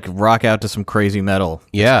just like rock out to some crazy metal.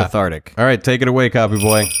 Yeah. It's cathartic. All right, take it away, copy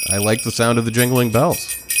boy. I like the sound of the jingling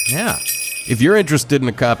bells. Yeah. If you're interested in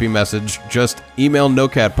a copy message, just email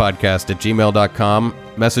nocatpodcast@gmail.com.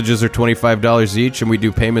 Messages are $25 each, and we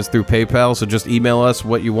do payments through PayPal, so just email us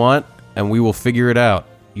what you want, and we will figure it out.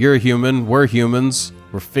 You're a human, we're humans.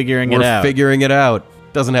 We're figuring We're it out. figuring it out.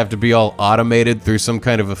 Doesn't have to be all automated through some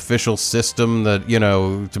kind of official system that, you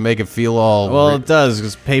know, to make it feel all... Well, it does,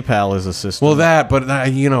 because PayPal is a system. well, that,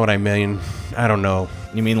 but you know what I mean. I don't know.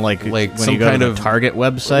 You mean like when some you go kind to the of Target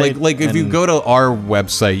website? Like if you and- go to our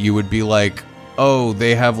website, you would be like, oh,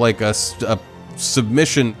 they have like a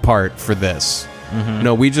submission part for this.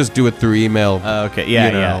 No, we just do it through email. Okay, yeah,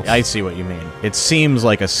 you know. yeah, I see what you mean. It seems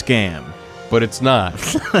like a scam. But it's not,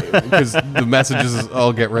 because the messages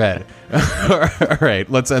all get read. All right,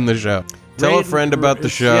 let's end the show. Tell a friend about the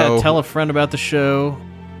show. Yeah, tell a friend about the show.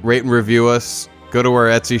 Rate and review us. Go to our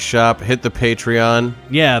Etsy shop. Hit the Patreon.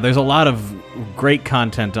 Yeah, there's a lot of great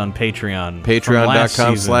content on Patreon.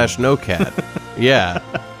 Patreon.com/NoCat. Yeah.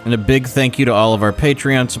 And a big thank you to all of our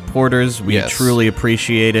Patreon supporters. We Yes. truly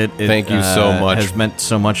appreciate it. Thank you so much. It has meant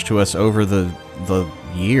so much to us over the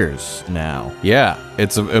years now. Yeah.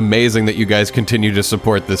 It's amazing that you guys continue to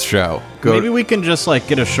support this show. Maybe we can just like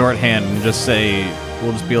get a shorthand and just say,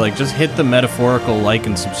 we'll just be like, just hit the metaphorical like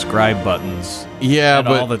and subscribe buttons. Yeah, and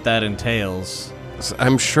but all that entails.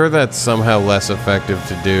 I'm sure that's somehow less effective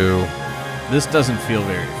to do. This doesn't feel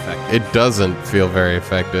very effective. It doesn't feel very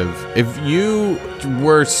effective. If you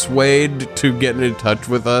were swayed to get in touch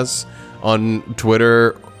with us on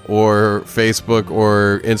Twitter or Facebook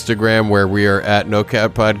or Instagram, where we are at NoCat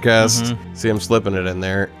Podcast, see, I'm slipping it in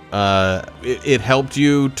there. It helped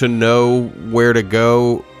you to know where to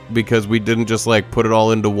go because we didn't just like put it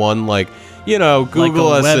all into one, like, you know, Google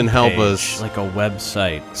Like a us web and help page, us. like a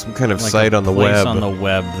website. Some kind of Like site a on the place web. on the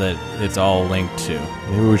web that it's all linked to.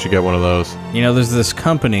 Maybe we should get one of those. You know, there's this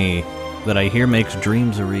company that I hear makes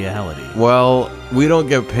dreams a reality. Well, we don't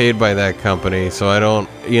get paid by that company, so I don't,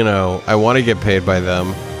 you know, I want to get paid by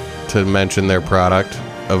them to mention their product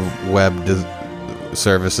of web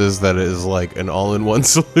services that is like an all-in-one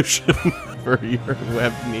solution for your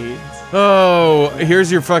web needs. Oh,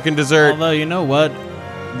 here's your fucking dessert. Although, you know what?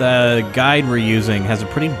 The guide we're using has a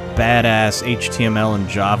pretty badass HTML and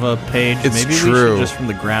Java page. It's Maybe we true. should just from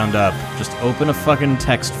the ground up, just open a fucking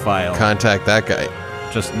text file. Contact that guy.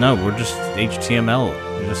 We're just HTML.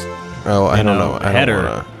 We're just Oh, I You don't know, know. I header.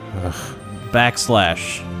 don't wanna.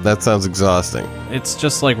 backslash. That sounds exhausting. It's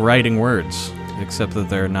just like writing words, except that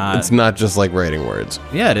they're not. It's not just like writing words.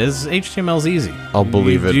 Yeah, it is. HTML's easy. I'll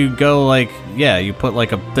believe it. You go like, yeah, you put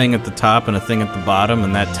like a thing at the top and a thing at the bottom,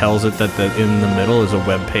 and that tells it that in the middle is a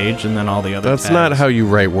web page, and then all the other That's tabs. not how you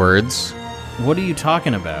write words. What are you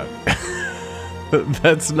talking about?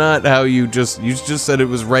 That's not how you just said it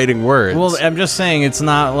was writing words. Well, I'm just saying it's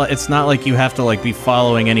not like you have to like be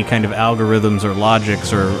following any kind of algorithms or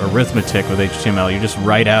logics or arithmetic with HTML. You just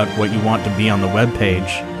write out what you want to be on the web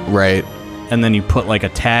page, right. and then you put like a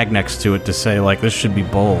tag next to it to say like this should be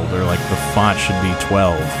bold or like the font should be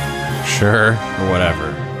 12 Sure. or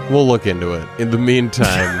whatever. We'll look into it. In the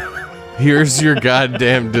meantime, here's your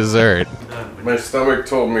goddamn dessert. My stomach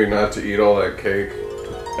told me not to eat all that cake,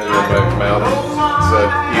 and then my mouth said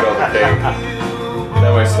eat all the cake.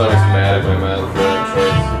 Now my stomach's mad at my mouth for that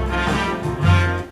choice.